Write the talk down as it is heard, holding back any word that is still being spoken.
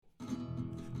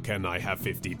Can I have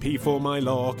 50p for my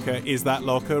locker? Is that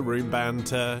locker room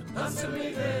banter? Answer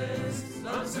me this,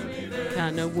 answer me this.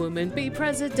 Can a woman be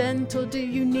president, or do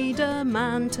you need a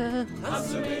manta?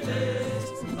 Answer me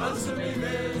this, answer me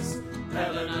this.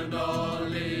 Helen and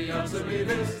Ollie, answer me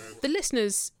this. The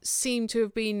listeners seem to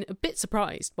have been a bit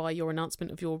surprised by your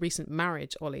announcement of your recent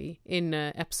marriage, Ollie, in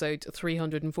episode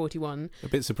 341. A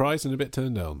bit surprised and a bit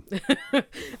turned on.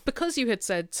 Because you had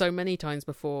said so many times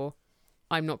before,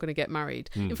 I'm not going to get married.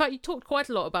 In fact, you talked quite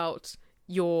a lot about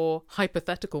your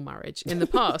hypothetical marriage in the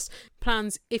past.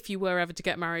 Plans if you were ever to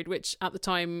get married, which at the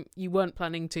time you weren't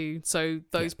planning to, so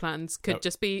those plans could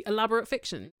just be elaborate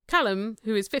fiction. Callum,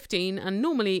 who is 15 and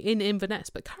normally in Inverness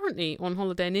but currently on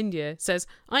holiday in India, says,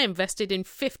 I invested in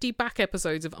 50 back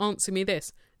episodes of Answer Me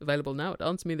This, available now at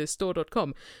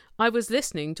answermethisstore.com. I was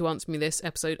listening to Answer Me This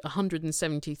episode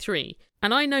 173,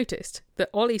 and I noticed that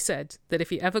Ollie said that if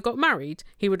he ever got married,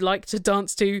 he would like to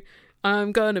dance to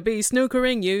I'm gonna be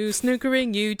snookering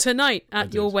you tonight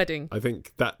at your wedding. I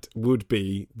think that would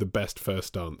be the best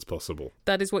first dance possible.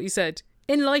 That is what you said.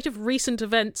 In light of recent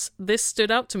events, this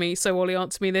stood out to me, so Ollie,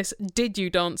 answer me this. Did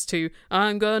you dance to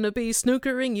I'm gonna be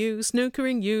snookering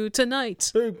you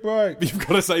tonight? Big break. You've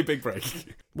got to say big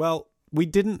break. Well, we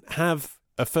didn't have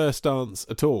a first dance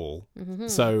at all,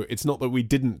 so it's not that we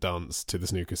didn't dance to the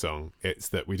snooker song, it's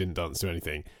that we didn't dance to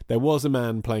anything. There was a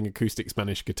man playing acoustic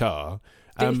Spanish guitar.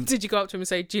 Did you go up to him and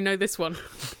say, do you know this one?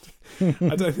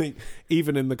 I don't think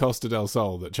even in the Costa del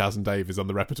Sol that Chas and Dave is on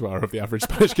the repertoire of the average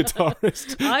Spanish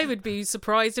guitarist. I would be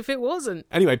surprised if it wasn't.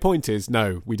 Anyway, point is,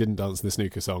 no, we didn't dance to the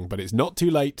snooker song, but it's not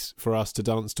too late for us to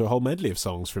dance to a whole medley of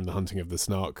songs from The Hunting of the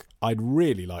Snark. I'd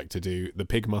really like to do The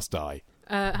Pig Must Die.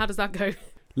 How does that go?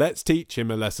 Let's teach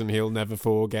him a lesson he'll never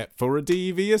forget. For a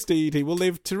devious deed he will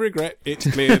live to regret. It's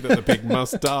clear that the pig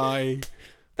must die.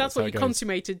 That's what you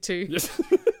consummated to. Yes.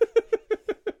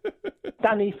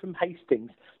 Danny from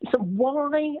Hastings. So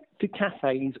why do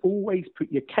cafes always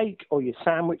put your cake or your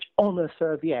sandwich on a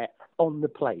serviette on the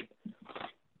plate?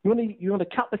 You want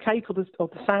to cut the cake or the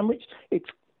sandwich? It's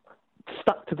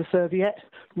stuck to the serviette.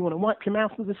 You want to wipe your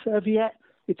mouth with the serviette?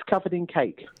 It's covered in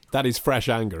cake. That is fresh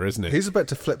anger, isn't it? He's about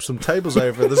to flip some tables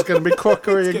over. There's going to be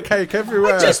crockery and cake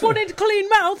everywhere. I just wanted clean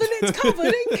mouth and it's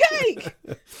covered in cake.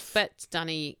 Bet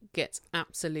Danny gets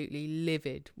absolutely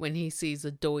livid when he sees a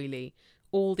doily.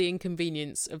 All the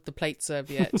inconvenience of the plate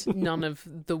serviette, none of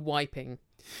the wiping.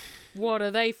 What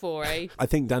are they for, eh? I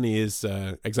think Danny is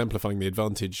exemplifying the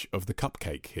advantage of the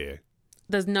cupcake here.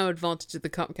 There's no advantage of the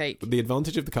cupcake. The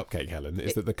advantage of the cupcake, Helen,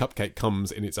 is that the cupcake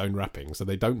comes in its own wrapping, so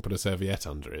they don't put a serviette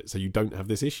under it, so you don't have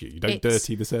this issue. You don't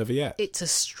dirty the serviette. It's a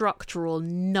structural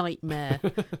nightmare.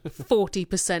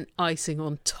 40% icing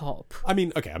on top. I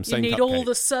mean, okay, I'm saying you need cupcake. all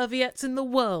the serviettes in the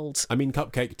world. I mean,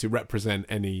 cupcake to represent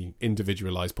any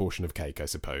individualised portion of cake, I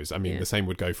suppose. I mean, the same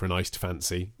would go for an iced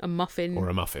fancy. A muffin. Or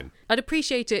a muffin. I'd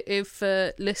appreciate it if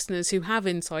listeners who have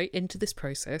insight into this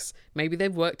process, maybe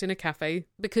they've worked in a cafe,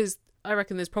 because I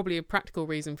reckon there's probably a practical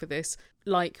reason for this.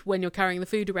 Like, when you're carrying the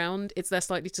food around, it's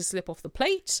less likely to slip off the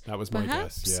plate. That was my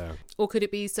perhaps. guess, yeah. Or could it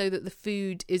be so that the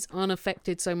food is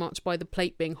unaffected so much by the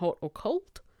plate being hot or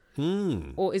cold?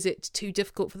 Or is it too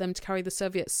difficult for them to carry the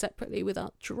serviette separately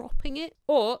without dropping it?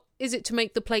 Or is it to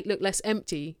make the plate look less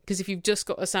empty? Because if you've just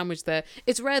got a sandwich there,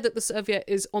 it's rare that the serviette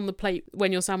is on the plate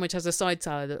when your sandwich has a side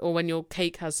salad or when your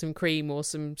cake has some cream or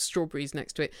some strawberries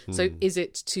next to it. So is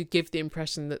it to give the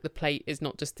impression that the plate is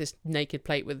not just this naked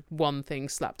plate with one thing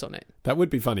slapped on it? That would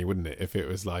be funny, wouldn't it, if it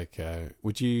was like,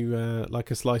 would you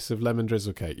like a slice of lemon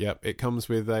drizzle cake? Yep, it comes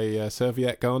with a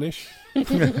serviette garnish.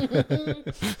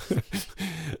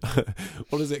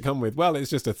 What does it come with? Well, it's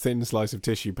just a thin slice of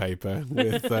tissue paper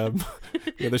with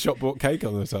a shop-bought cake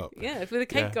on the top. Yeah, with a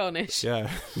cake garnish. Yeah.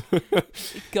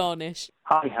 Garnish.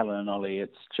 Hi, Helen and Ollie.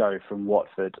 It's Joe from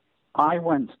Watford. I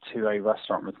went to a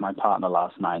restaurant with my partner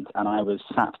last night, and I was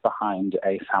sat behind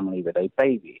a family with a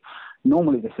baby.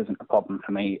 Normally this isn't a problem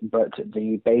for me, but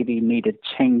the baby needed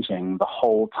changing the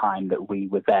whole time that we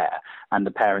were there, and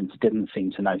the parents didn't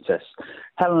seem to notice.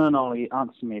 Helen and Ollie,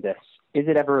 answer me this. Is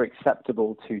it ever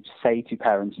acceptable to say to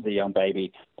parents of the young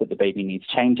baby that the baby needs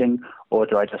changing, or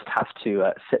do I just have to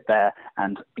sit there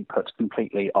and be put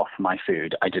completely off my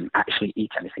food? I didn't actually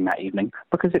eat anything that evening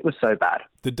because it was so bad.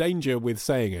 The danger with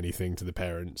saying anything to the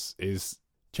parents is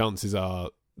chances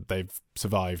are they've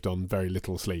survived on very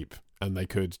little sleep and they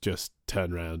could just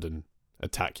turn around and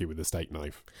attack you with a steak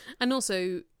knife. And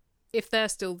also, if they're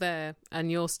still there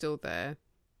and you're still there,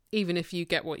 even if you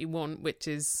get what you want, which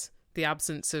is the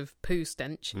absence of poo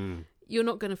stench, you're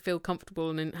not going to feel comfortable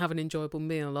and have an enjoyable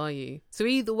meal, are you? So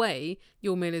either way,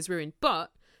 your meal is ruined.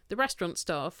 But the restaurant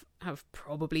staff have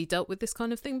probably dealt with this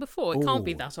kind of thing before. It can't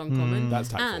be that uncommon. That's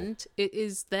tactful. And it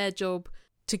is their job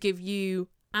to give you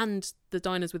and the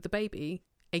diners with the baby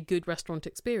a good restaurant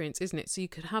experience, isn't it? So you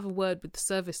could have a word with the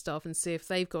service staff and see if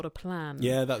they've got a plan.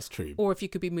 Yeah, that's true. Or if you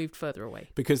could be moved further away.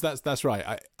 Because that's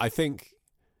right. I think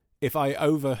if I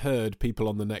overheard people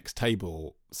on the next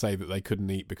table say that they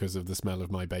couldn't eat because of the smell of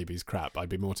my baby's crap, I'd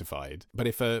be mortified. But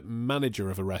if a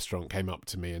manager of a restaurant came up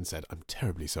to me and said, "I'm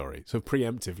terribly sorry," so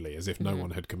preemptively, as if no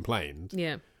one had complained,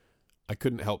 Yeah. I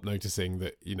couldn't help noticing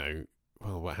that,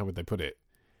 well, how would they put it?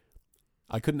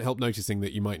 I couldn't help noticing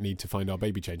that you might need to find our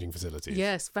baby changing facilities.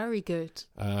 Yes, very good.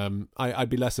 I'd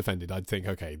be less offended. I'd think,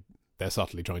 okay, they're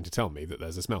subtly trying to tell me that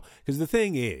there's a smell. Because the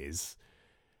thing is,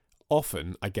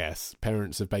 often, I guess,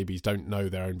 parents of babies don't know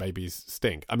their own babies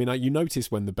stink. I mean, you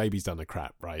notice when the baby's done a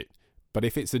crap, right? But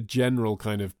if it's a general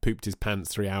kind of pooped his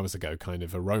pants 3 hours ago kind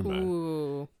of aroma,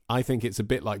 Ooh. I think it's a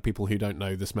bit like people who don't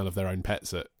know the smell of their own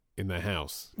pets in their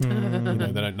house. They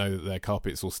don't know that their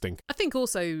carpets all stink. I think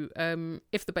also,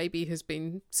 if the baby has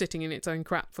been sitting in its own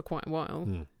crap for quite a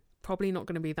while, probably not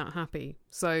going to be that happy.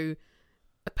 So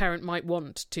a parent might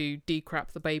want to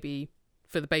decrap the baby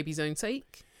for the baby's own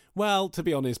sake. Well, to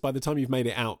be honest, by the time you've made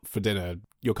it out for dinner,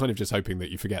 you're kind of just hoping that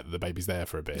you forget that the baby's there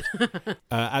for a bit.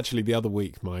 Actually, the other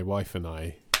week, my wife and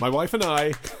I,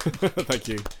 thank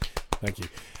you,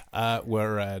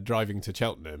 were driving to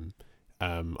Cheltenham.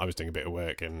 I was doing a bit of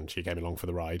work and she came along for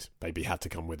the ride. Baby had to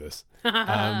come with us.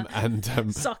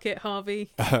 Suck it,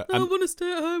 Harvey. I want to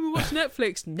stay at home and watch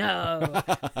Netflix. No.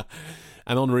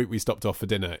 And en route, we stopped off for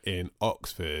dinner in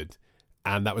Oxford.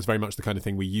 And that was very much the kind of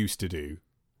thing we used to do.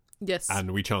 Yes. And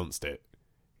we chanced it.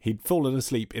 He'd fallen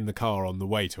asleep in the car on the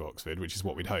way to Oxford, which is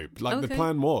what we'd hoped. The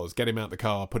plan was get him out the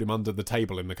car, put him under the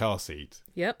table in the car seat.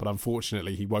 Yep. But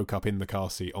unfortunately, he woke up in the car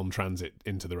seat on transit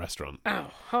into the restaurant. Oh,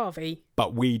 Harvey.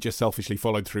 But we just selfishly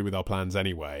followed through with our plans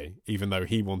anyway, even though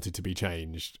he wanted to be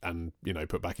changed and,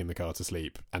 put back in the car to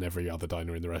sleep, and every other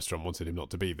diner in the restaurant wanted him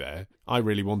not to be there. I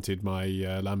really wanted my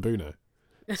Lambuna.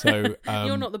 So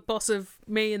you're not the boss of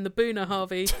me and the Boona,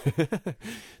 Harvey.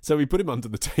 So we put him under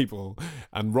the table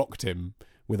and rocked him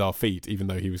with our feet, even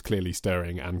though he was clearly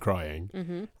stirring and crying.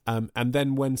 Mm-hmm. And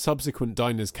then when subsequent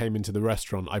diners came into the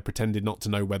restaurant, I pretended not to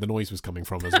know where the noise was coming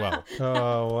from as well.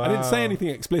 Oh, wow. I didn't say anything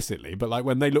explicitly, but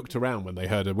when they looked around, when they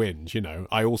heard a whinge,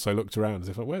 I also looked around as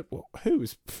if,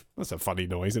 that's a funny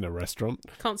noise in a restaurant.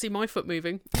 Can't see my foot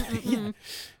moving. Yeah.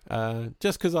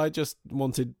 Just because I just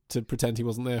wanted to pretend he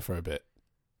wasn't there for a bit.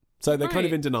 So they're kind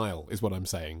of in denial, is what I'm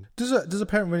saying. Does a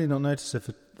parent really not notice if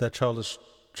their child has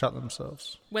shat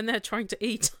themselves? When they're trying to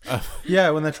eat.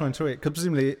 Yeah, when they're trying to eat. Because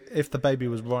presumably, if the baby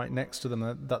was right next to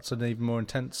them, that's an even more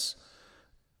intense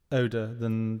odour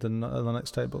than the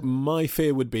next table. My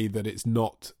fear would be that it's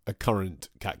not a current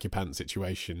cack your pants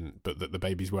situation, but that the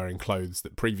baby's wearing clothes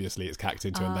that previously it's cacked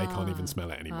into and they can't even smell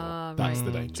it anymore. That's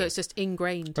the danger. So it's just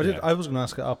ingrained. I was going to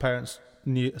ask, our parents,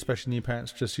 especially new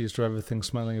parents, just used to everything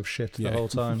smelling of shit the whole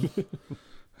time.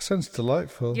 Sounds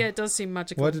delightful. Yeah, it does seem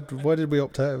magical. Why did we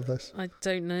opt out of this? I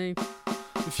don't know.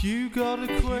 If you got a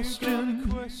question,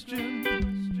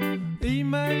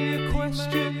 email your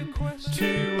question to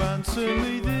answer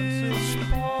me this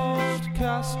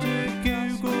podcast at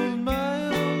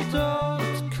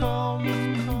googlemail.com.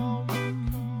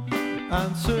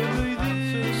 Answer me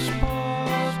this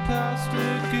podcast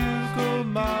at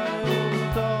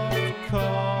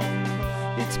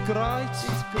googlemail.com. It's great.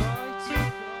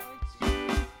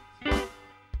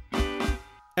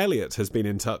 Elliot has been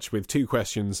in touch with 2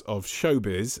 questions of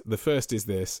showbiz. The first is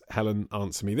this. Helen,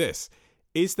 answer me this.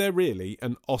 Is there really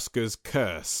an Oscar's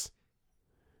curse?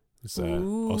 It's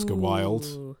Oscar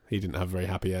Wilde. He didn't have a very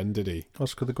happy end, did he?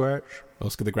 Oscar the Grouch.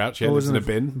 Oscar the Grouch, lives in a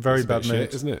bin. Very bad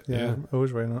mood, isn't it? Yeah,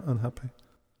 always very unhappy.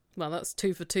 Well, that's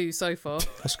 2 for 2 so far.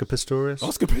 Oscar Pistorius.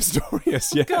 Oscar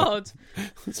Pistorius, yeah. God.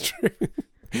 That's true.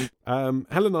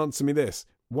 Helen, answer me this.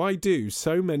 Why do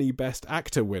so many Best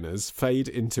Actor winners fade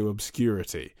into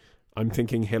obscurity? I'm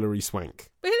thinking Hilary Swank.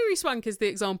 But Hilary Swank is the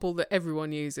example that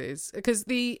everyone uses, because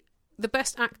the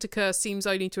Best Actor curse seems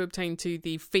only to obtain to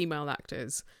the female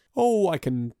actors. Oh, I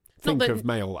can think of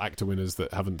male actor winners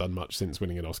that haven't done much since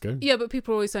winning an Oscar. Yeah, but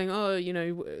people are always saying,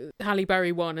 Halle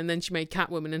Berry won and then she made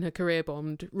Catwoman and her career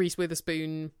bombed. Reese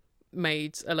Witherspoon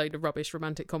made a load of rubbish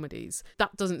romantic comedies.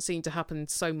 That doesn't seem to happen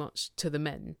so much to the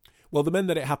men. Well, the men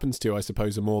that it happens to, I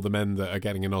suppose, are more the men that are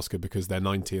getting an Oscar because they're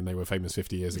 90 and they were famous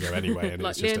 50 years ago anyway. And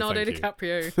like it's just Leonardo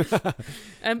DiCaprio.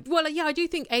 I do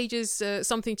think age is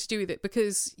something to do with it,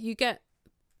 because you get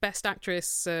Best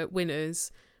Actress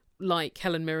winners like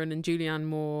Helen Mirren and Julianne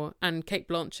Moore and Cate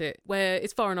Blanchett, where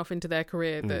it's far enough into their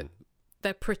career that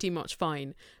they're pretty much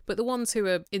fine. But the ones who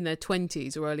are in their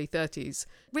 20s or early 30s,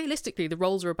 realistically, the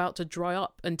roles are about to dry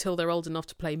up until they're old enough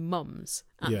to play mums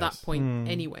at that point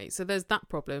anyway. So there's that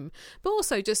problem. But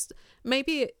also just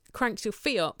maybe it cranks your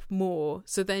fee up more,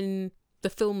 so then the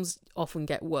films often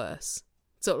get worse.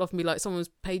 So it'll often be like someone's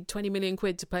paid 20 million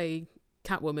quid to play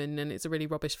Catwoman and it's a really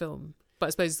rubbish film. But I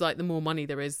suppose like the more money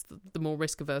there is, the more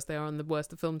risk averse they are and the worse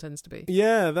the film tends to be.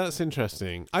 Yeah, that's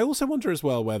interesting. I also wonder as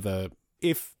well whether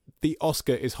if the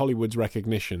Oscar is Hollywood's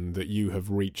recognition that you have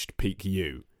reached peak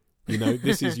you. You know,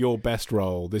 this is your best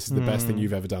role, this is the best thing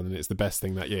you've ever done, and it's the best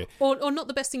thing that year. Or not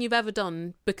the best thing you've ever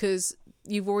done, because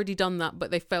you've already done that,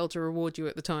 but they failed to reward you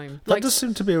at the time. That does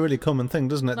seem to be a really common thing,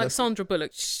 doesn't it? Like Sandra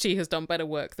Bullock, she has done better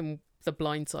work than The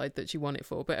Blind Side that she won it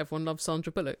for, but everyone loves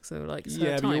Sandra Bullock, so like it's her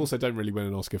Yeah, time. but you also don't really win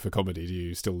an Oscar for comedy, do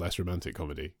you? Still less romantic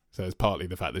comedy. So it's partly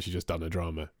the fact that she's just done a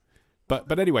drama.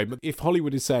 But anyway, if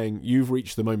Hollywood is saying you've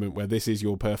reached the moment where this is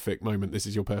your perfect moment, this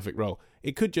is your perfect role,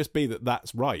 it could just be that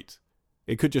that's right.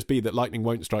 It could just be that lightning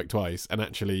won't strike twice, and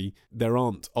actually there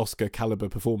aren't Oscar caliber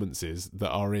performances that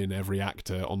are in every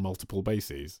actor on multiple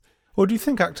bases. Or do you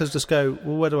think actors just go,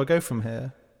 well, where do I go from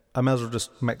here? I may as well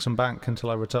just make some bank until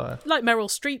I retire. Like Meryl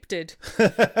Streep did.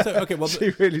 So, okay, well,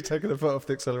 She really taking the foot off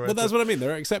the accelerator. well, that's what I mean.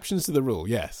 There are exceptions to the rule,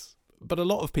 yes. But a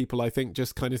lot of people, I think,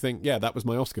 just kind of think, yeah, that was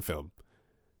my Oscar film.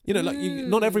 You know, like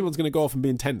not everyone's going to go off and be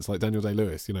intense like Daniel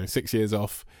Day-Lewis. You know, 6 years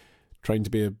off, trained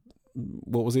to be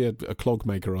a clog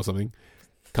maker or something.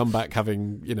 Come back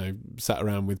having, you know, sat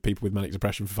around with people with manic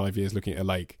depression for 5 years looking at a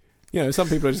lake. You know, some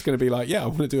people are just going to be like, yeah, I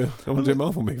want to do a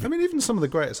Marvel movie. I mean, even some of the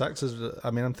greatest actors,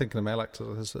 I mean, I'm thinking of male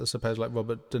actors, I suppose, like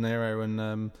Robert De Niro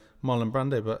and Marlon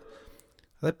Brando, but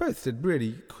they both did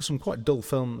really some quite dull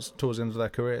films towards the end of their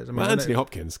careers. I mean, Anthony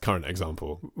Hopkins, current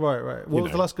example. Right. What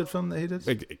was the last good film that he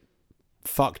did?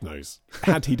 Fuck knows.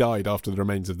 Had he died after The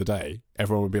Remains of the Day,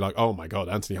 everyone would be like, oh my God,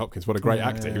 Anthony Hopkins, what a great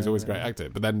actor. He was always a great actor.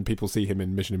 But then people see him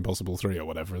in Mission Impossible 3 or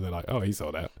whatever, and they're like, oh, he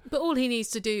sold out. But all he needs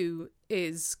to do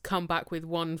is come back with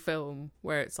one film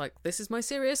where it's like, this is my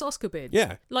serious Oscar bid.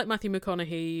 Yeah. Like Matthew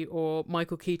McConaughey or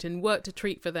Michael Keaton, worked a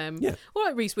treat for them. Yeah. Or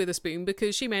like Reese Witherspoon,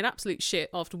 because she made absolute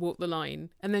shit after Walk the Line,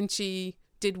 and then she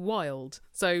did Wild.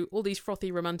 So all these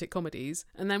frothy romantic comedies,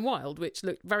 and then Wild, which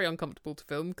looked very uncomfortable to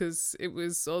film because it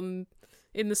was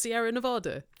in the Sierra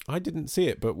Nevada. I didn't see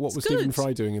it, but what was Stephen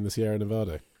Fry doing in the Sierra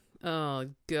Nevada? Oh,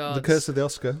 God. The Curse of the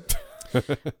Oscar.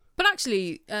 But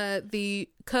actually, the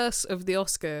Curse of the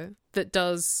Oscar that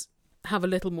does have a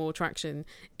little more traction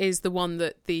is the one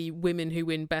that the women who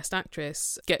win Best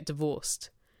Actress get divorced.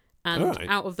 And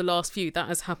out of the last few, that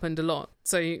has happened a lot.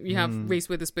 So you have Reese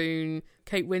Witherspoon,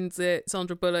 Kate Winslet,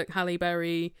 Sandra Bullock, Halle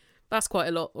Berry. That's quite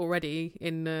a lot already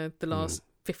in the last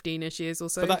 15-ish years or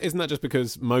so. But isn't that just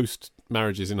because most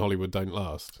marriages in Hollywood don't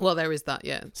last? Well, there is that,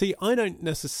 yeah. See, I don't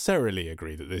necessarily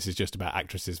agree that this is just about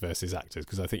actresses versus actors,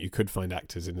 because I think you could find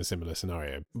actors in a similar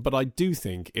scenario. But I do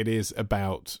think it is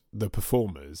about the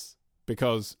performers,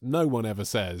 because no one ever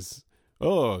says,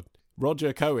 oh,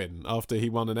 Roger Cohen, after he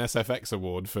won an SFX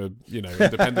award for,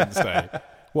 Independence Day,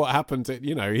 what happened to,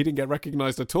 he didn't get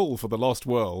recognised at all for The Lost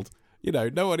World.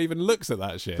 No one even looks at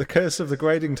that shit. The curse of the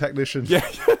grading technician. Yeah,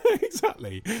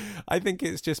 exactly. I think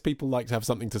it's just people like to have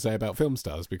something to say about film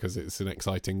stars because it's an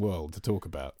exciting world to talk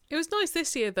about. It was nice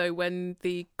this year, though, when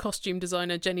the costume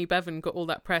designer Jenny Bevan got all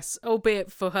that press,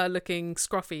 albeit for her looking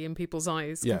scruffy in people's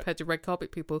eyes compared to red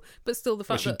carpet people. But still the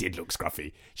fact that... she did look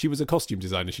scruffy. She was a costume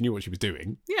designer. She knew what she was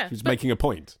doing. Yeah. She was making a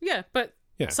point. Yeah, but...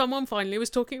 Yeah. Someone finally was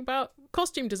talking about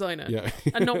costume designer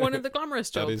and not one of the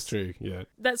glamorous jobs. That is true, yeah.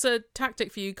 That's a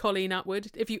tactic for you, Colleen Atwood,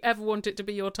 if you ever want it to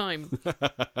be your time.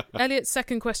 Elliot's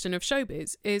second question of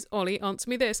Showbiz is, Ollie, answer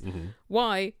me this. Mm-hmm.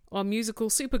 Why are musical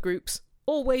supergroups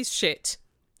always shit?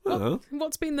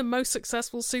 What's been the most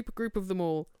successful supergroup of them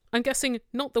all? I'm guessing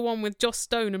not the one with Joss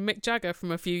Stone and Mick Jagger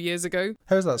from a few years ago.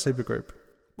 Who's that supergroup?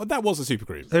 Well, that was a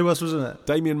supergroup. Who else was in it?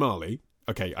 Damian Marley.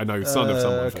 Okay, I know, son of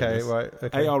someone famous. Right,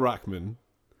 okay. A.R. Rahman.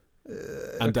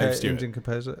 And Dave Stewart. Indian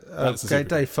composer. Okay,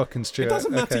 Dave fucking Stewart. It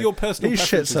doesn't matter your personal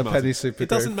preferences, He shits up Martin. any supergroup. It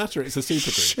doesn't matter, it's a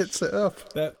supergroup. Shits it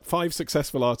up. They're 5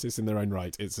 successful artists in their own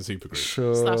right, it's a supergroup.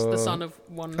 Sure. Slash the son of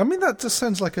one. I mean, that just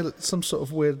sounds like some sort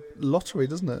of weird lottery,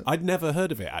 doesn't it? I'd never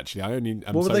heard of it, actually. I only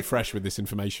am fresh with this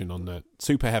information on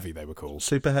Super Heavy, they were called.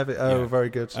 Super Heavy, very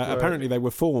good. Right. Apparently they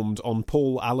were formed on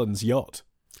Paul Allen's yacht.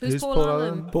 Who's Paul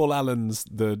Allen? Paul Allen's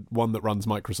the one that runs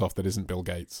Microsoft that isn't Bill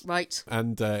Gates. Right.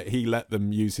 And he let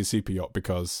them use his super yacht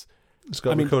because... It's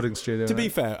got a recording studio. To be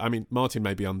fair, Martin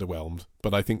may be underwhelmed,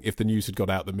 but I think if the news had got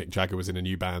out that Mick Jagger was in a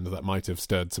new band, that might have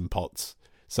stirred some pots.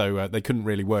 So they couldn't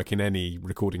really work in any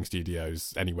recording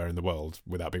studios anywhere in the world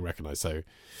without being recognised. So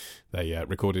they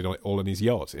recorded all on his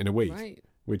yacht in a week,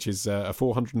 which is a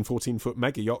 414-foot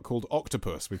mega yacht called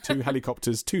Octopus with 2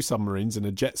 helicopters, 2 submarines, and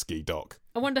a jet ski dock.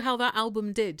 I wonder how that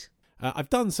album did. I've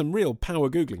done some real power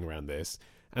Googling around this,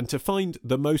 and to find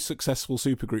the most successful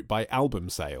supergroup by album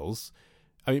sales,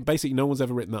 I mean, basically no one's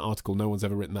ever written that article, no one's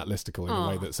ever written that listicle in a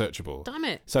way that's searchable. Damn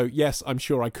it. So, yes, I'm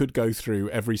sure I could go through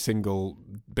every single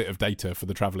bit of data for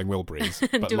the Travelling Wilburys.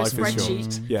 And but do a life is short.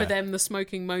 spreadsheet for them, the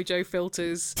Smoking Mojo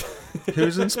Filters.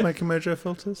 Who's in Smoking Mojo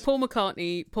Filters? Paul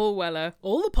McCartney, Paul Weller,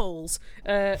 all the Pauls,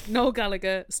 Noel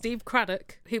Gallagher, Steve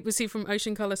Craddock, who was he from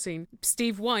Ocean Colour Scene,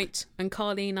 Steve White, and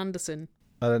Carleen Anderson.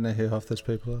 I don't know who half those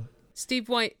people are. Steve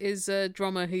White is a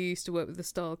drummer who used to work with the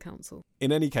Style Council.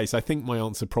 In any case, I think my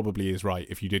answer probably is right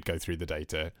if you did go through the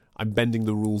data. I'm bending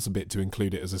the rules a bit to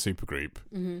include it as a supergroup.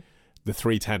 Mm-hmm. The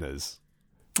Three Tenors.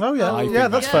 Oh, yeah. I think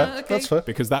That's that- fair. Yeah, okay. That's fair.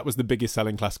 Because that was the biggest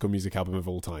selling classical music album of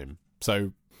all time.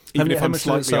 So even How if I'm much did it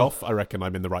slightly sell? off, I reckon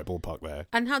I'm in the right ballpark there.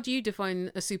 And how do you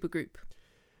define a supergroup?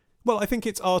 Well, I think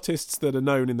it's artists that are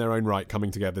known in their own right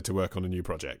coming together to work on a new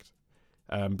project.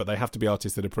 But they have to be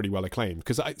artists that are pretty well acclaimed.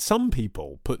 Because some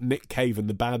people put Nick Cave and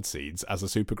the Bad Seeds as a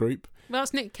supergroup. Well,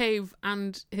 that's Nick Cave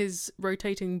and his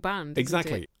rotating band. isn't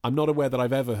Exactly. it? I'm not aware that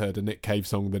I've ever heard a Nick Cave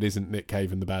song that isn't Nick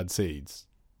Cave and the Bad Seeds.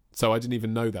 So I didn't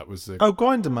even know that was a... Oh,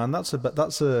 Grinder Man, that's a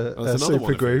another one of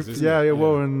super group. those, isn't Yeah, it? yeah, Yeah.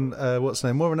 Warren, what's his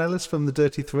name? Warren Ellis from the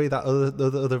Dirty Three, that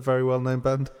other very well-known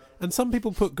band. And some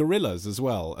people put Gorillaz as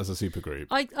well as a supergroup.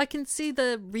 I can see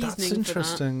the reasoning That's for that.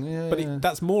 interesting, yeah. But yeah.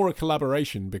 that's more a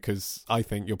collaboration because I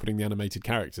think you're putting the animated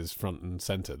characters front and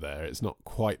centre there. It's not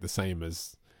quite the same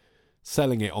as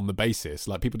selling it on the basis.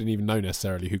 Like, people didn't even know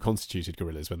necessarily who constituted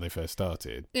Gorillaz when they first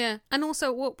started. Yeah, and also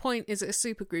at what point is it a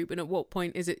supergroup and at what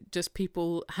point is it just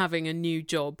people having a new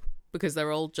job because their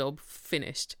old job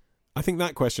finished? I think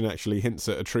that question actually hints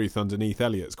at a truth underneath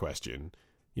Elliot's question.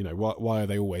 You know, why are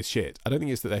they always shit? I don't think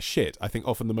it's that they're shit. I think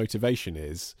often the motivation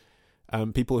is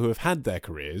people who have had their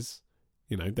careers,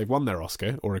 you know, they've won their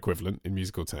Oscar or equivalent in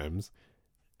musical terms,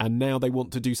 and now they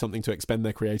want to do something to expend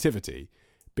their creativity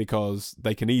because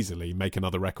they can easily make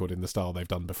another record in the style they've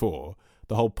done before.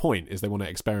 The whole point is they want to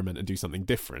experiment and do something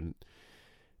different.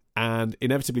 And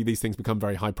inevitably these things become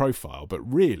very high profile, but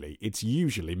really it's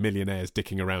usually millionaires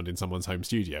dicking around in someone's home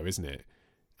studio, isn't it?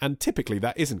 And typically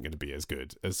that isn't going to be as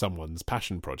good as someone's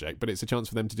passion project, but it's a chance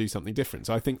for them to do something different.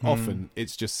 So I think often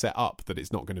it's just set up that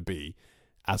it's not going to be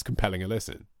as compelling a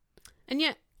listen. And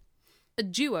yet, a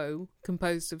duo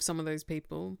composed of some of those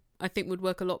people, I think would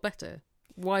work a lot better.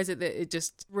 Why is it that it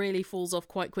just really falls off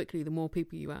quite quickly the more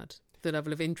people you add? The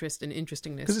level of interest and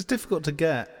interestingness. Because it's difficult to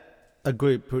get a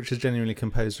group which is genuinely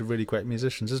composed of really great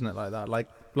musicians, isn't it? Like that,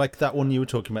 like that one you were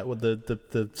talking about with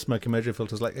the Smoking Mojo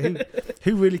Filters. Like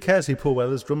who really cares who Paul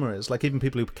Weller's drummer is? Like even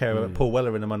people who care about Paul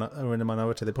Weller are in a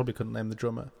minority. They probably couldn't name the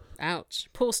drummer. Ouch.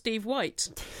 Poor Steve White.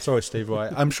 Sorry, Steve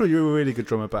White. I'm sure you're a really good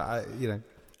drummer, but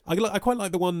I quite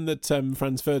like the one that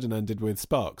Franz Ferdinand did with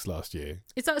Sparks last year.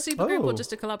 Is that a supergroup or Oh.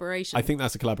 just a collaboration? I think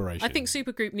that's a collaboration. I think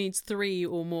supergroup needs 3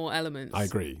 or more elements. I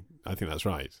agree. I think that's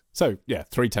right. So, yeah,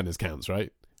 3 tenors counts,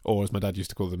 right? Or as my dad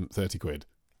used to call them, 30 quid.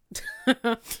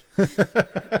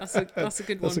 That's a good one.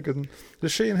 that's a good one.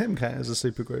 Does she and him count as a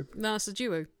supergroup? No, it's a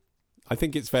duo. I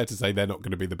think it's fair to say they're not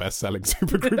going to be the best-selling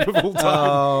supergroup of all time.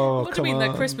 Oh, What do you mean?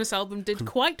 Their Christmas album did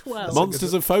quite well.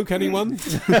 Monsters of Folk, anyone?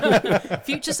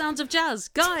 Future sounds of jazz,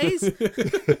 guys.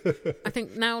 I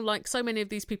think now, like so many of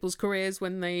these people's careers,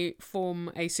 when they form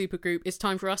a supergroup, it's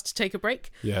time for us to take a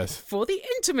break Yes. for the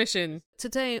intermission.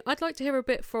 Today, I'd like to hear a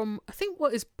bit from, I think,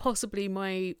 what is possibly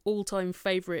my all-time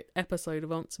favourite episode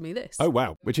of Answer Me This. Oh,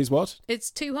 wow. Which is what?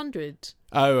 It's 200.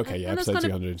 Oh, okay, yeah, And that's episode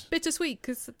kind of 200. bittersweet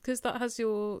because that has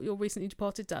your recently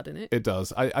departed dad in it. It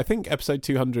does. I think episode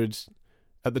 200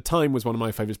 at the time was one of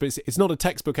my favourites, but it's not a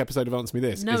textbook episode of Answer Me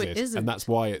This, No, is it it? isn't. And that's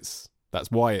why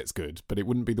it's good, but it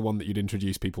wouldn't be the one that you'd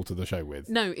introduce people to the show with.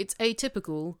 No, it's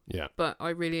atypical, Yeah. but I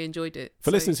really enjoyed it. For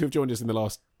So- listeners who have joined us in the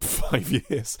last 5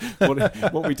 years,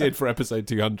 what we did for episode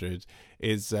 200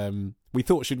 is we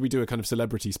thought, should we do a kind of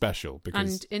celebrity special?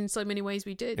 Because And in so many ways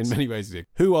we did. in many ways,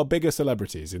 who are bigger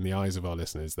celebrities in the eyes of our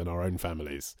listeners than our own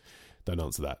families? Don't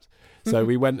answer that. So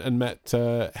we went and met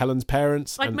Helen's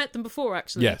parents. I'd and met them before,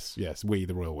 actually. Yes, we,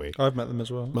 the royal we. I've met them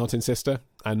as well. Martin's sister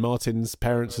and Martin's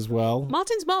parents as well.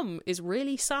 Martin's mum is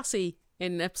really sassy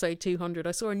in episode 200.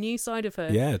 I saw a new side of her.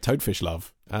 Yeah, Toadfish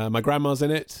love. My grandma's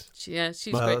in it. She's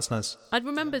Wow, great. that's nice. I'd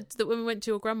remembered that when we went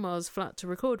to your grandma's flat to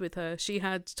record with her, she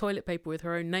had toilet paper with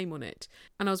her own name on it.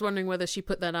 And I was wondering whether she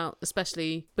put that out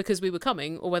especially because we were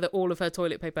coming, or whether all of her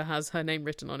toilet paper has her name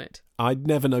written on it. I'd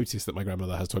never noticed that my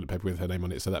grandmother has toilet paper with her name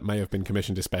on it, so that may have been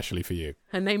commissioned especially for you.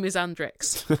 Her name is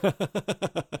Andrex.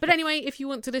 But anyway, if you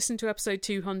want to listen to episode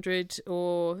 200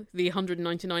 or the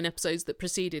 199 episodes that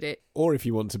preceded it, Or if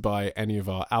you want to buy any of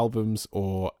our albums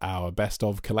or our best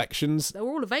of collections, they're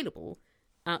all available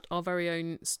at our very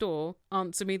own store,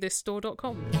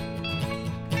 answermethisstore.com.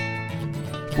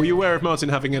 were you aware of Martin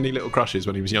having any little crushes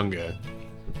when he was younger?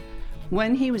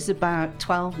 When he was about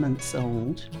 12 months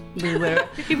old, we were.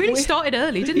 He really started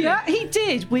early, didn't Yeah, he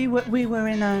did. We were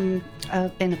in a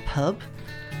pub,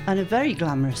 and a very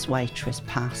glamorous waitress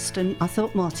passed, and I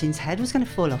thought Martin's head was going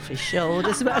to fall off his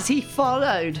shoulders as he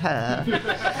followed her.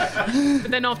 he? But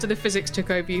then after the physics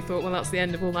took over, you thought, well, that's the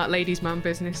end of all that ladies' man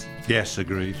business. Yes,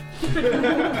 agreed.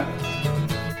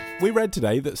 We read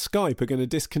today that Skype are going to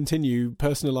discontinue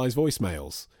personalised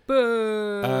voicemails.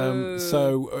 Boo!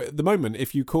 So at the moment,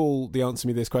 if you call the Answer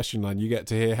Me This question line, you get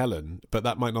to hear Helen, but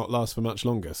that might not last for much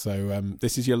longer. So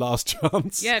this is your last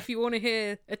chance. Yeah, if you want to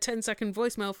hear a 10-second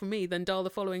voicemail from me, then dial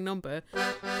the following number.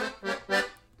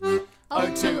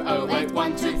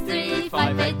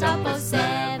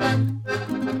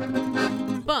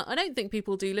 02081235877. But I don't think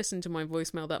people do listen to my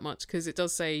voicemail that much because it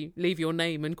does say leave your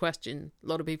name and question. A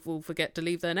lot of people forget to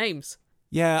leave their names.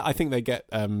 Yeah, I think they get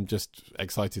just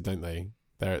excited, don't they?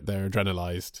 They're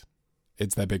adrenalised.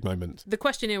 It's their big moment. The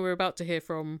questionnaire we're about to hear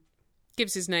from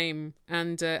gives his name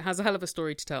and has a hell of a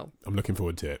story to tell. I'm looking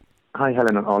forward to it. Hi,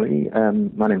 Helen and Ollie.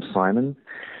 My name's Simon,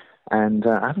 and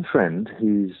I have a friend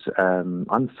who's,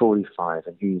 I'm 45,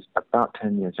 and he's about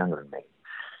 10 years younger than me.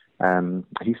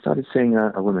 He started seeing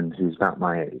a woman who's about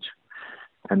my age,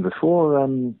 and before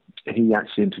he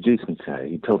actually introduced me to her,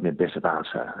 he told me a bit about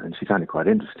her, and she found it quite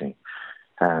interesting.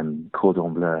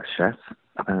 Cordon Bleu chef,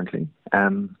 apparently,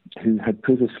 who had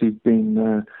previously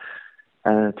been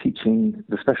teaching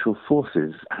the special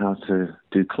forces how to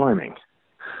do climbing.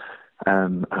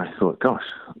 I thought, gosh,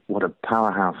 what a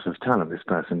powerhouse of talent this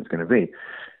person is going to be.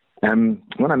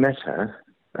 When I met her,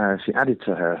 she added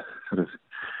to her sort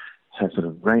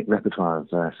of repertoire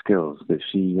of skills that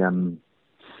she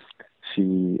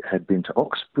had been to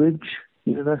Oxbridge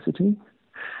University,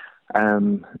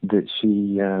 that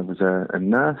she was a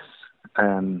nurse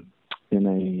in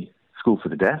a school for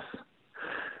the deaf,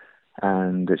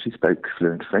 and that she spoke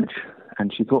fluent French,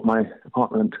 and she thought my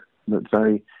apartment looked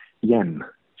very yen,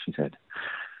 she said.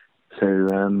 So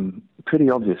pretty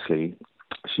obviously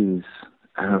she's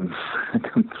a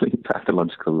complete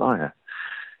pathological liar.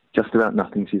 Just about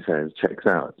nothing she says checks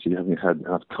out. She hasn't had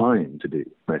enough time to do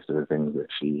most of the things that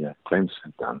she claims to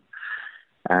have done.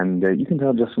 And you can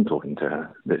tell just from talking to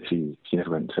her that she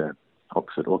never went to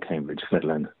Oxford or Cambridge, let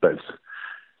alone both.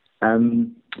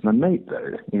 My mate,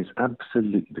 though, is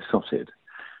absolutely besotted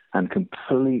and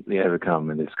completely overcome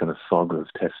in this kind of fog of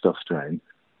testosterone.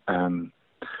 And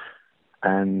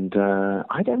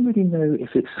I don't really know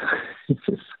if it's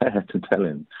fair to tell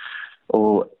him.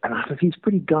 And he's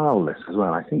pretty guileless as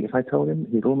well. I think if I told him,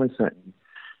 he'd almost certainly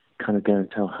kind of go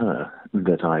and tell her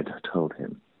that I'd told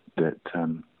him that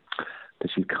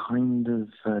she kind of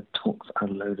talks a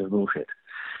load of bullshit.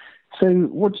 So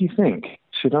what do you think?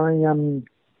 Should I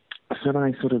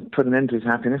sort of put an end to his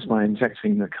happiness by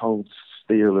injecting the cold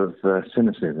steel of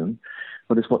cynicism,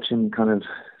 or just watch him kind of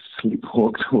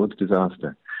sleepwalk towards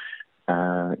disaster?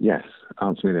 Yes,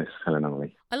 answer me this, Helen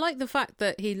Ollie. I like the fact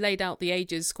that he laid out the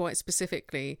ages quite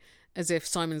specifically, as if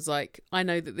Simon's like, I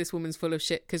know that this woman's full of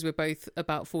shit because we're both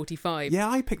about 45. Yeah,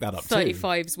 I picked that up too.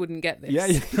 35s wouldn't get this. Yeah.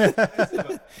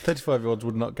 35-year-olds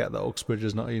would not get that Oxbridge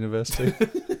is not a university.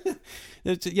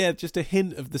 Yeah, just a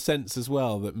hint of the sense as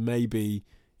well that maybe,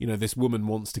 this woman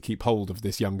wants to keep hold of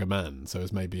this younger man, so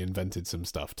has maybe invented some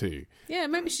stuff too. Yeah,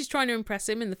 maybe she's trying to impress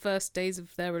him in the first days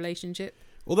of their relationship.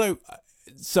 Although,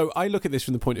 so I look at this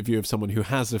from the point of view of someone who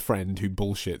has a friend who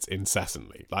bullshits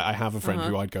incessantly. Like, I have a friend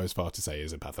who I'd go as far to say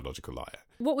is a pathological liar.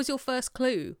 What was your first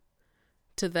clue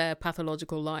to their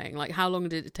pathological lying? Like, how long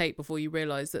did it take before you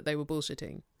realised that they were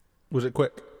bullshitting? Was it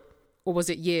quick? Or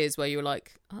was it years where you were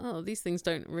like, oh, these things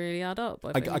don't really add up?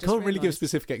 I can't really give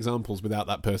specific examples without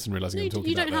that person realising I'm talking about them.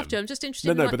 You don't have to. I'm just interested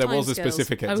in but there was a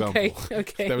specific example.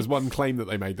 Okay. There was one claim that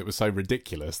they made that was so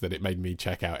ridiculous that it made me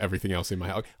check out everything else in my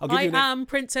head. I am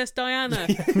Princess Diana.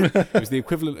 It was the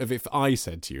equivalent of if I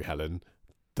said to you, Helen,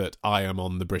 that I am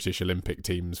on the British Olympic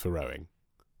teams for rowing.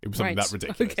 It was something that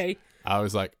ridiculous. Okay. I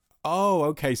was like, oh,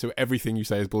 okay, so everything you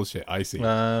say is bullshit. I see.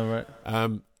 Right.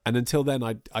 And until then,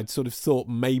 I'd sort of thought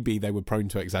maybe they were prone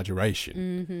to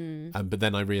exaggeration. But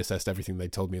then I reassessed everything they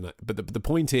told me. But the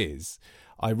point is,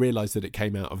 I realised that it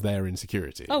came out of their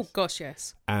insecurities. Oh, gosh,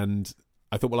 yes. And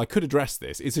I thought, well, I could address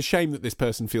this. It's a shame that this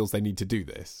person feels they need to do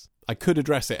this. I could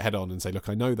address it head on and say, look,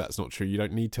 I know that's not true. You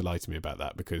don't need to lie to me about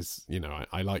that because, you know,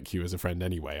 I like you as a friend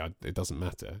anyway. It doesn't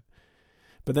matter.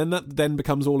 But then that then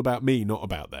becomes all about me, not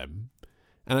about them.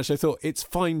 And actually I thought it's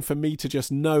fine for me to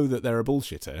just know that they're a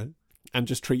bullshitter and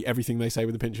just treat everything they say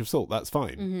with a pinch of salt. That's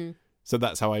fine. So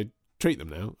that's how I treat them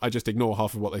now. I just ignore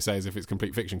half of what they say as if it's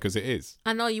complete fiction, because it is.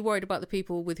 And are you worried about the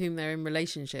people with whom they're in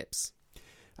relationships?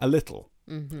 A little.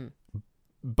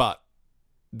 But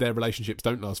their relationships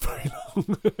don't last very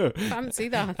long. Fancy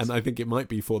that. And I think it might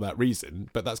be for that reason,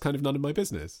 but that's kind of none of my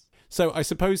business. So I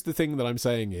suppose the thing that I'm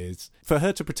saying is, for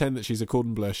her to pretend that she's a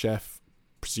cordon bleu chef,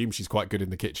 presume she's quite good in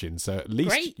the kitchen, so at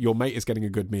least your mate is getting a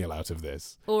good meal out of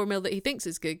this. Or a meal that he thinks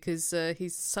is good because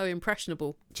he's so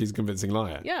impressionable. She's a convincing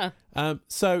liar. Yeah.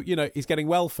 So, you know, he's getting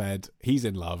well fed, he's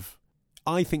in love.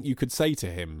 I think you could say to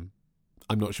him,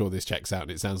 I'm not sure this checks out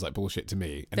and it sounds like bullshit to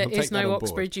me. And there he'll take is no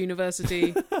Oxbridge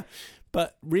University.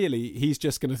 But really, he's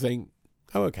just going to think,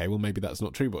 oh, okay, well, maybe that's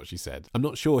not true what she said. I'm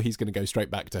not sure he's going to go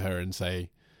straight back to her and say,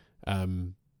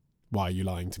 why are you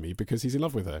lying to me? Because he's in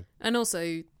love with her. And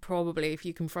also, probably, if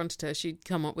you confronted her, she'd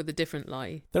come up with a different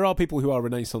lie. There are people who are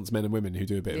Renaissance men and women who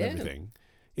do a bit of everything.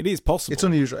 It is possible. It's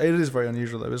unusual. It is very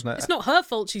unusual, though, isn't it? It's not her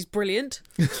fault she's brilliant.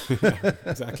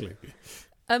 Exactly.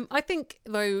 I think,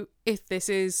 though, if this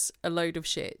is a load of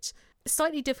shit, it's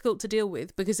slightly difficult to deal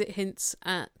with because it hints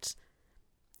at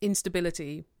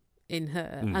instability in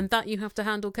her, and that you have to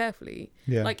handle carefully.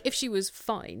 Yeah. Like, if she was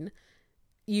fine,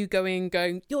 you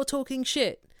going, you're talking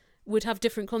shit, would have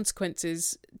different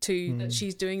consequences to that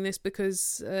she's doing this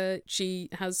because she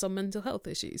has some mental health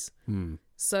issues.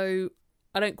 So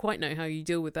I don't quite know how you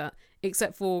deal with that,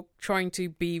 except for trying to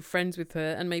be friends with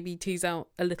her and maybe tease out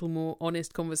a little more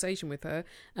honest conversation with her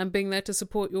and being there to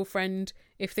support your friend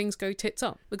if things go tits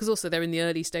up. Because also they're in the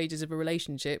early stages of a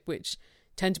relationship, which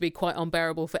tend to be quite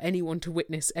unbearable for anyone to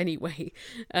witness anyway.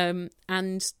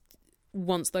 And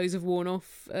once those have worn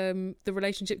off, the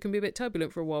relationship can be a bit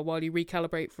turbulent for a while you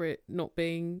recalibrate for it not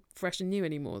being fresh and new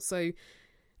anymore. So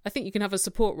I think you can have a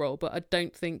support role, but I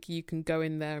don't think you can go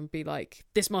in there and be like,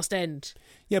 this must end.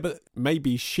 Yeah, but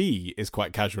maybe she is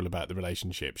quite casual about the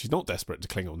relationship. She's not desperate to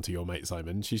cling on to your mate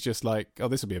Simon. She's just like, oh,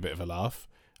 this will be a bit of a laugh.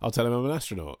 I'll tell him I'm an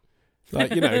astronaut.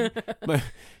 Like,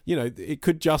 it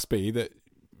could just be that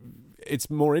it's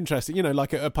more interesting,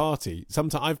 like at a party.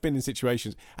 Sometimes I've been in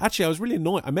situations. Actually, I was really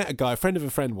annoyed. I met a friend of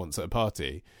a friend once at a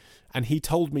party, and he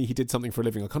told me he did something for a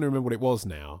living. I can't remember what it was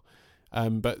now.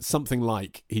 But something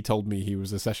like he told me he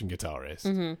was a session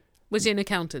guitarist. Was he an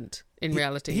accountant in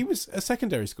reality? He was a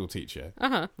secondary school teacher,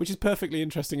 which is perfectly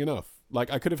interesting enough.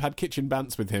 Like, I could have had kitchen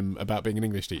bants with him about being an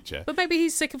English teacher. But maybe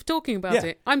he's sick of talking about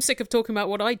it. I'm sick of talking about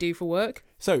what I do for work.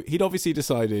 So he'd obviously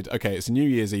decided, okay, it's a New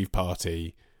Year's Eve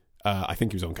party. I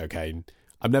think he was on cocaine.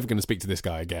 I'm never going to speak to this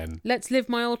guy again. Let's live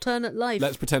my alternate life.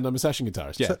 Let's pretend I'm a session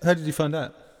guitarist. Yeah. So how did you find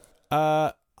out?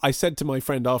 I said to my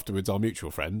friend afterwards, our mutual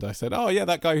friend, I said, oh, yeah,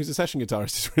 that guy who's a session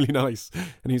guitarist is really nice.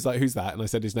 And he's like, who's that? And I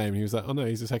said his name, and he was like, oh, no,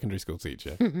 he's a secondary school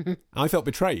teacher. I felt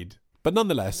betrayed. But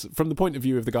nonetheless, from the point of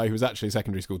view of the guy who was actually a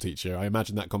secondary school teacher, I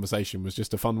imagine that conversation was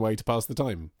just a fun way to pass the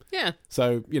time. Yeah.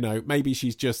 So, maybe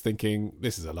she's just thinking,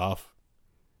 this is a laugh.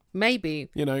 Maybe.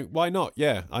 Why not?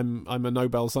 Yeah, I'm a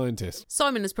Nobel scientist.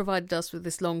 Simon has provided us with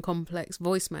this long, complex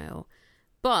voicemail,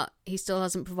 but he still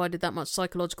hasn't provided that much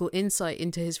psychological insight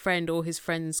into his friend or his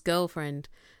friend's girlfriend.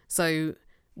 So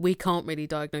we can't really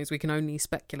diagnose. We can only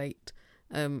speculate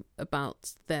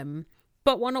about them.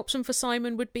 But one option for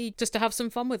Simon would be just to have some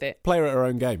fun with it. Play her at her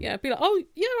own game. Yeah, be like, oh,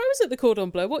 yeah, I was at the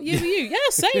Cordon Bleu. What year were you? Yeah,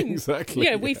 same. Exactly.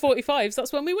 Yeah, we 45s,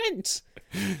 that's when we went.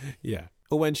 Yeah.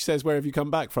 Or when she says, where have you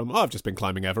come back from? Oh, I've just been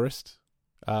climbing Everest.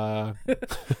 Sorry,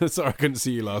 I couldn't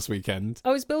see you last weekend. I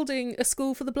was building a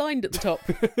school for the blind at the top.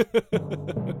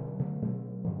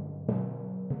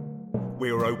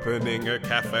 We're opening a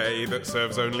cafe that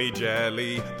serves only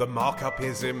jelly. The markup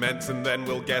is immense and then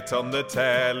we'll get on the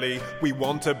telly. We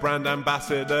want a brand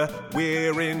ambassador,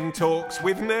 we're in talks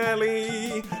with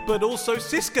Nelly. But also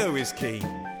Cisco is keen.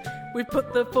 We've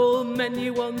put the full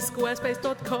menu on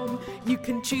squarespace.com. You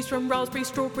can choose from raspberry,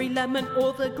 strawberry, lemon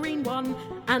or the green one.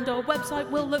 And our website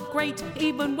will look great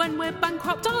even when we're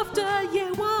bankrupt after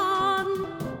year one.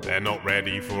 They're not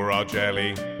ready for our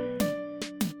jelly.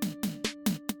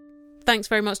 Thanks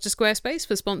very much to Squarespace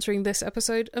for sponsoring this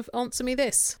episode of Answer Me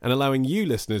This. And allowing you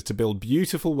listeners to build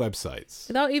beautiful websites.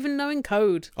 Without even knowing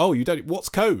code. Oh, you don't... What's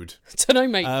code? Don't know,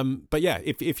 mate. But yeah,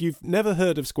 if you've never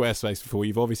heard of Squarespace before,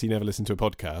 you've obviously never listened to a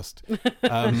podcast.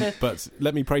 But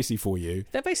let me précis for you.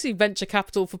 They're basically venture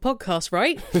capital for podcasts,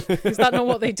 right? Is that not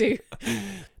what they do?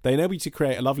 They enable you to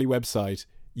create a lovely website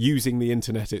using the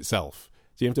internet itself.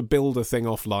 So you have to build a thing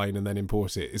offline and then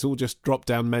import it. It's all just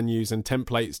drop-down menus and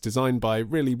templates designed by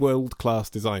really world-class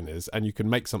designers, and you can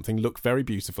make something look very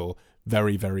beautiful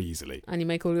very, very easily. And you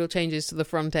make all your changes to the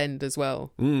front end as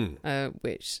well,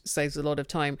 which saves a lot of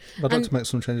time. I'd like to make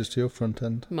some changes to your front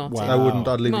end. Martin. Wow. I wouldn't.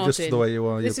 I'd leave Martin, you just the way you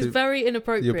are. This is very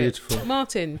inappropriate. You're beautiful.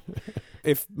 Martin.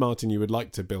 If, Martin, you would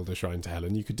like to build a shrine to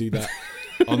Helen, you could do that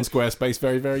on Squarespace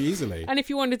very, very easily. And if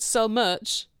you wanted to sell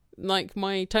merch, like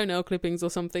my toenail clippings or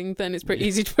something, then it's pretty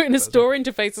easy to put in a store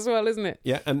interface as well, isn't it?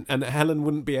 Yeah, and Helen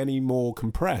wouldn't be any more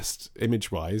compressed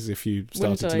image-wise if you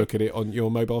started to look at it on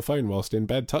your mobile phone whilst in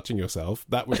bed touching yourself.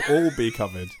 That would all be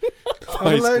covered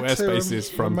by Squarespace's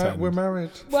front end. We're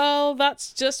married. Well,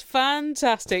 that's just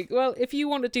fantastic. Well, if you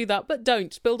want to do that, but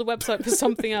don't, build a website for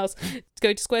something else.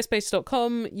 Go to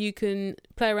squarespace.com. You can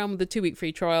play around with the 2-week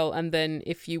free trial, and then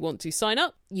if you want to sign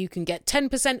up, you can get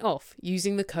 10% off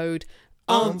using the code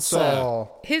ANSWER.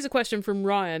 Here's a question from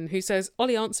Ryan, who says,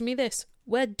 Ollie, answer me this.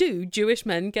 Where do Jewish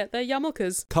men get their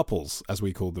yarmulkes? Couples, as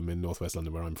we call them in northwest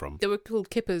London, where I'm from. They were called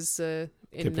kippers in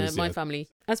my yeah. family.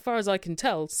 As far as I can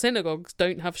tell, synagogues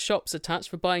don't have shops attached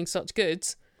for buying such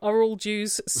goods. Are all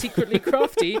Jews secretly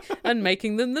crafty and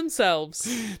making them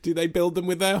themselves? Do they build them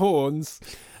with their horns?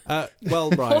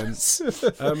 Well, Brian,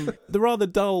 the rather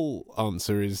dull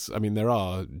answer is, I mean, there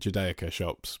are Judaica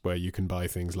shops where you can buy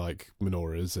things like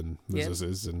menorahs and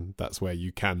mezuzahs, and that's where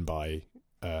you can buy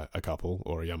a couple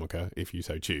or a yarmulke if you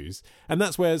so choose. And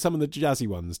that's where some of the jazzy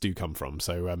ones do come from.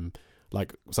 So,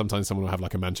 like, sometimes someone will have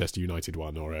like a Manchester United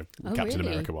one or a Captain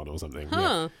America one or something. Huh.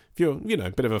 Yeah. If you're,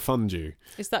 a bit of a fun Jew.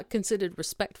 Is that considered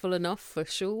respectful enough for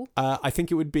shul? I think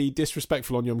it would be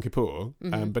disrespectful on Yom Kippur,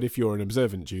 but if you're an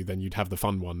observant Jew, then you'd have the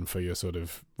fun one for your sort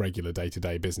of regular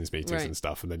day-to-day business meetings and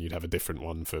stuff, and then you'd have a different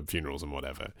one for funerals and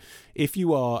whatever. If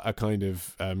you are a kind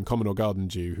of common or garden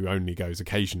Jew who only goes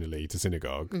occasionally to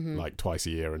synagogue, like twice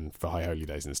a year and for High Holy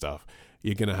Days and stuff,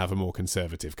 you're going to have a more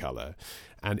conservative colour.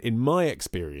 And in my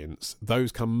experience,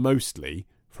 those come mostly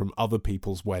from other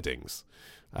people's weddings.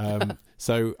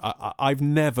 So I've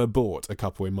never bought a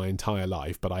couple in my entire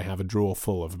life, but I have a drawer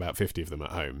full of about 50 of them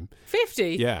at home.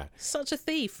 50? Yeah. Such a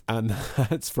thief. And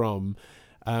that's from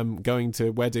going to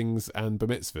weddings and bar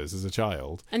mitzvahs as a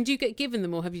child. And do you get given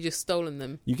them or have you just stolen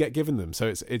them? You get given them. So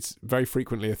it's very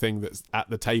frequently a thing that's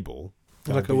at the table.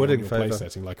 Like a wedding favour.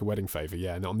 Setting, like a wedding favour,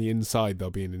 yeah. And on the inside,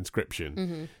 there'll be an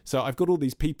inscription. So I've got all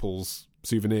these people's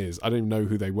souvenirs. I don't even know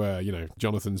who they were,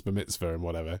 Jonathan's bar mitzvah and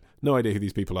whatever. No idea who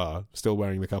these people are. Still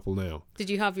wearing the couple now. Did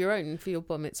you have your own for your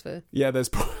bar mitzvah? Yeah, there's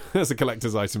a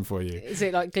collector's item for you. Is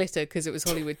it like glitter because it was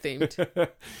Hollywood themed?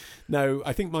 No,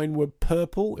 I think mine were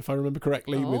purple, if I remember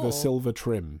correctly, with a silver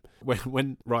trim.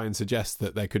 When Ryan suggests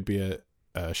that there could be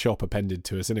a shop appended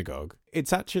to a synagogue,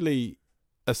 it's actually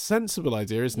a sensible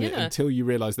idea, isn't it? Until you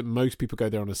realise that most people go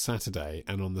there on a Saturday,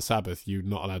 and on the Sabbath you're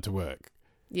not allowed to work.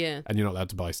 Yeah. And you're not allowed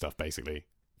to buy stuff, basically,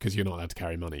 because you're not allowed to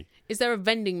carry money. Is there a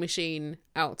vending machine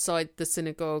outside the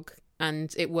synagogue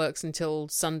and it works until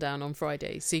sundown on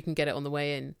Friday, so you can get it on the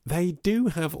way in? They do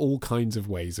have all kinds of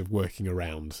ways of working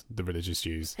around the religious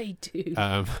Jews. They do.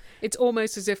 It's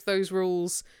almost as if those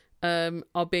rules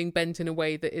are being bent in a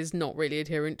way that is not really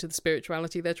adherent to the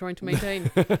spirituality they're trying to maintain.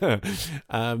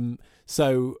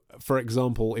 So, for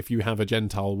example, if you have a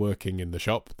Gentile working in the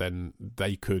shop, then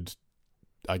they could,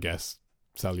 I guess,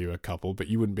 sell you a couple, but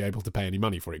you wouldn't be able to pay any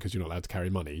money for it because you're not allowed to carry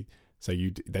money. So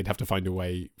they'd have to find a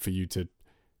way for you to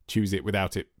choose it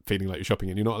without it feeling like you're shopping,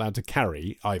 and you're not allowed to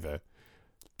carry either.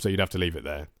 So you'd have to leave it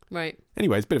there. Right.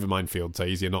 Anyway, it's a bit of a minefield, so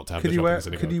easier not to have the shopping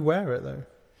synagogue. Could you wear it, though?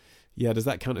 Yeah, does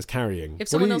that count as carrying? If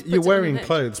someone else puts you're it on wearing your head.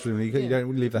 clothes, presumably. You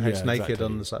don't leave the house naked exactly.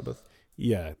 on the Sabbath.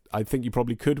 Yeah, I think you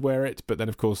probably could wear it, but then,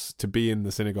 of course, to be in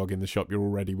the synagogue in the shop, you're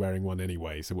already wearing one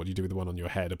anyway, so what do you do with the one on your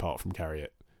head apart from carry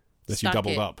it? Unless Stack you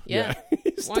doubled it. up. Yeah.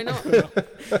 Why not?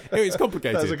 It's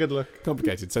complicated. That's a good look.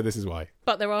 Complicated, so this is why.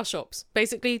 But there are shops.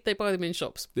 Basically, they buy them in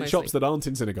shops. The mostly. shops that aren't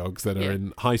in synagogues, that are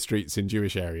in high streets in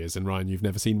Jewish areas, and Ryan, you've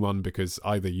never seen one because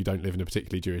either you don't live in a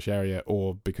particularly Jewish area,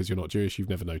 or because you're not Jewish, you've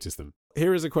never noticed them.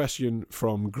 Here is a question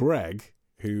from Greg,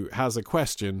 who has a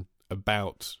question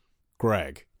about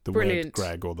Greg, the Brilliant. word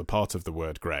Greg, or the part of the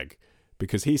word Greg,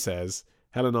 because he says,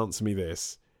 Helen, answer me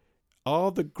this.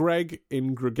 Are the Greg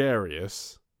in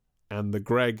gregarious and the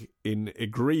Greg in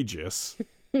egregious?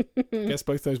 I guess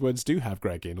both those words do have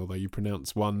Greg in, although you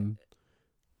pronounce one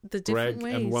the different Greg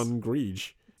ways. and one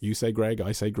Greege. You say Greg,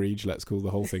 I say Greege. Let's call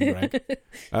the whole thing Greg.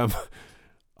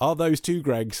 Are those two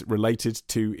Gregs related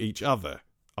to each other?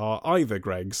 Are either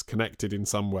Gregs connected in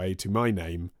some way to my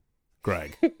name,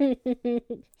 Greg?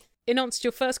 In answer to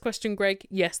your first question, Greg,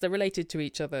 yes, they're related to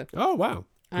each other. Oh, wow.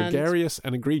 And- Gregarious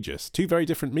and egregious. Two very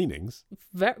different meanings.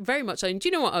 Very much so. And do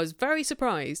you know what? I was very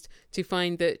surprised to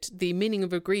find that the meaning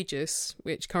of egregious,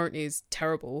 which currently is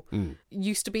terrible,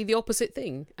 used to be the opposite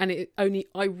thing. And it only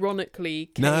ironically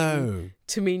came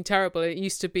to mean terrible. It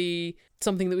used to be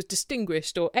something that was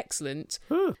distinguished or excellent.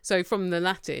 Huh. So from the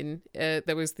Latin,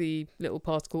 there was the little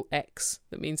particle ex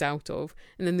that means out of.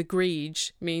 And then the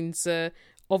grege means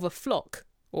of a flock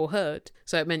or herd.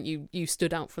 So it meant you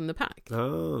stood out from the pack.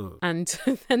 Oh. And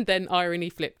then irony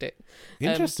flipped it.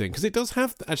 Interesting, because it does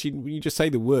have, actually, when you just say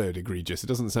the word egregious, it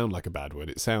doesn't sound like a bad word.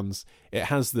 It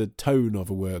has the tone of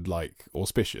a word like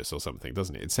auspicious or something,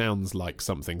 doesn't it? It sounds like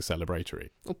something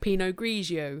celebratory. Or Pinot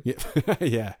Grigio. Yeah.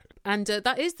 Yeah. And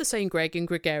that is the same Greg in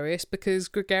gregarious, because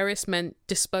gregarious meant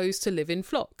disposed to live in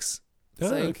flocks.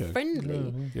 So okay.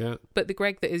 friendly. Yeah. But the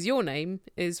Greg that is your name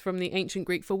is from the ancient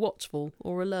Greek for watchful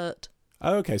or alert.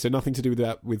 Oh, okay, so nothing to do with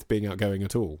that, with being outgoing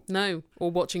at all. No,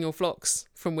 or watching your flocks,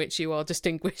 from which you are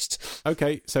distinguished.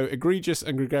 Okay, so egregious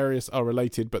and gregarious are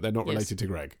related, but they're not Yes. related to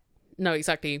Greg. No,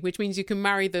 exactly, which means you can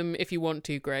marry them if you want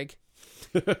to, Greg.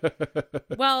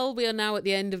 Well, we are now at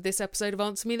the end of this episode of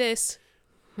Answer Me This.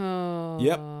 Oh,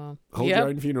 Yep. Hold Yep. your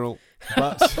own funeral.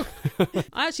 But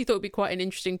I actually thought it'd be quite an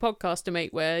interesting podcast to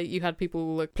make where you had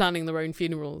people like, planning their own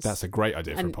funerals. that's a great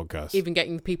idea for a And podcast. even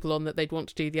getting the people on that they'd want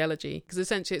to do the elegy. Because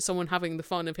essentially it's someone having the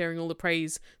fun of hearing all the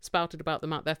praise spouted about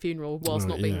them at their funeral whilst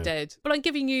Right, not being yeah. dead. But I'm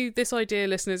giving you this idea,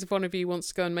 listeners, if one of you wants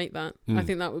to go and make that. I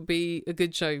think that would be a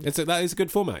good show. That is a good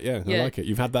format, yeah. I Yeah. like it.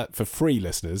 You've had that for free,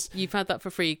 listeners. You've had that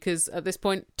for free because at this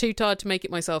point, too tired to make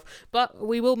it myself. But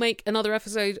we will make another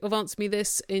episode of Answer Me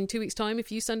This in 2 weeks' time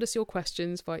if you send us your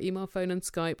questions via email, phone and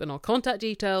Skype, and our contact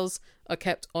details are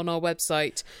kept on our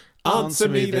website.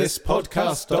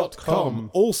 AnswerMeThisPodcast.com.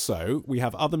 Also, we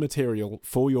have other material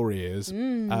for your ears.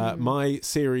 My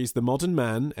series, The Modern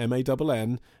Man,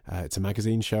 MANN, it's a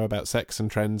magazine show about sex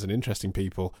and trends and interesting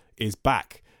people, is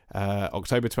back.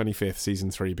 October 25th,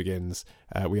 season 3 begins.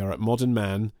 We are at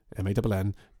modernman,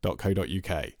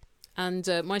 MANN.co.uk. And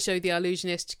my show, The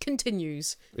Illusionist,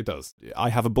 continues. It does. I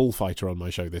have a bullfighter on my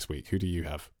show this week. Who do you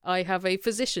have? I have a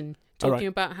physician All talking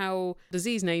right. about how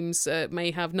disease names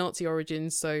may have Nazi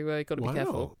origins, so got to be Wow.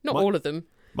 careful. Not My- all of them.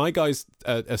 My guy's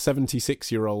a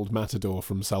 76-year-old matador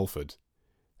from Salford.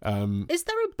 Is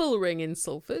there a bull ring in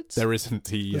Salford? There isn't.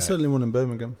 There's certainly one in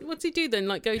Birmingham. What's he do then?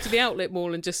 Like go to the outlet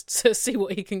mall and just see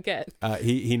what he can get?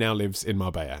 He now lives in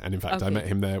Marbella, and in fact, I Okay. met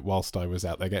him there whilst I was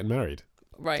out there getting married.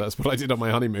 Right. So that's what I did on my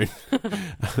honeymoon.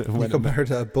 We got married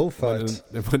at a bullfight.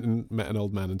 went and met an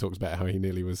old man and talked about how he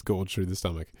nearly was gorged through the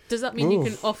stomach. Does that mean you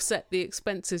can Oof. offset the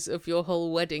expenses of your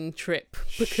whole wedding trip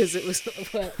because it was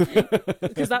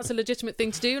because that's a legitimate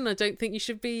thing to do, and I don't think you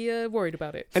should be worried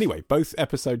about it. Anyway, both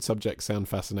episode subjects sound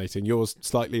fascinating. Yours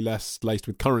slightly less laced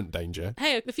with current danger.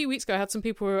 Hey, a few weeks ago I had some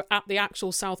people who were at the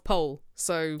actual South Pole,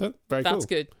 so Oh, very that's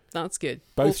cool. good. That's good.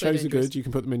 Both Also shows dangerous. are good. You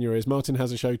can put them in your ears. Martin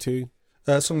has a show too.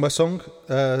 Song by song,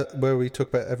 where we talk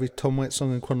about every Tom Waits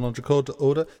song in chronological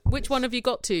order. Which one have you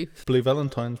got to? Blue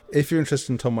Valentine. If you're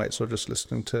interested in Tom Waits or just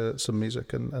listening to some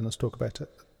music and us talk about it,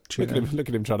 tune in. Look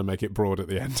at him trying to make it broad at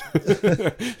the end.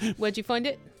 Where'd you find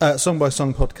it?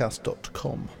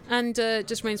 Songbysongpodcast.com. And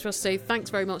just remains for us to say thanks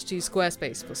very much to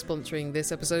Squarespace for sponsoring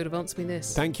this episode of Answer Me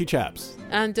This. Thank you, chaps.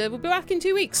 And we'll be back in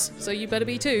 2 weeks, so you better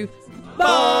be too.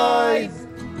 Bye.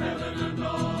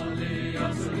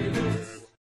 Bye.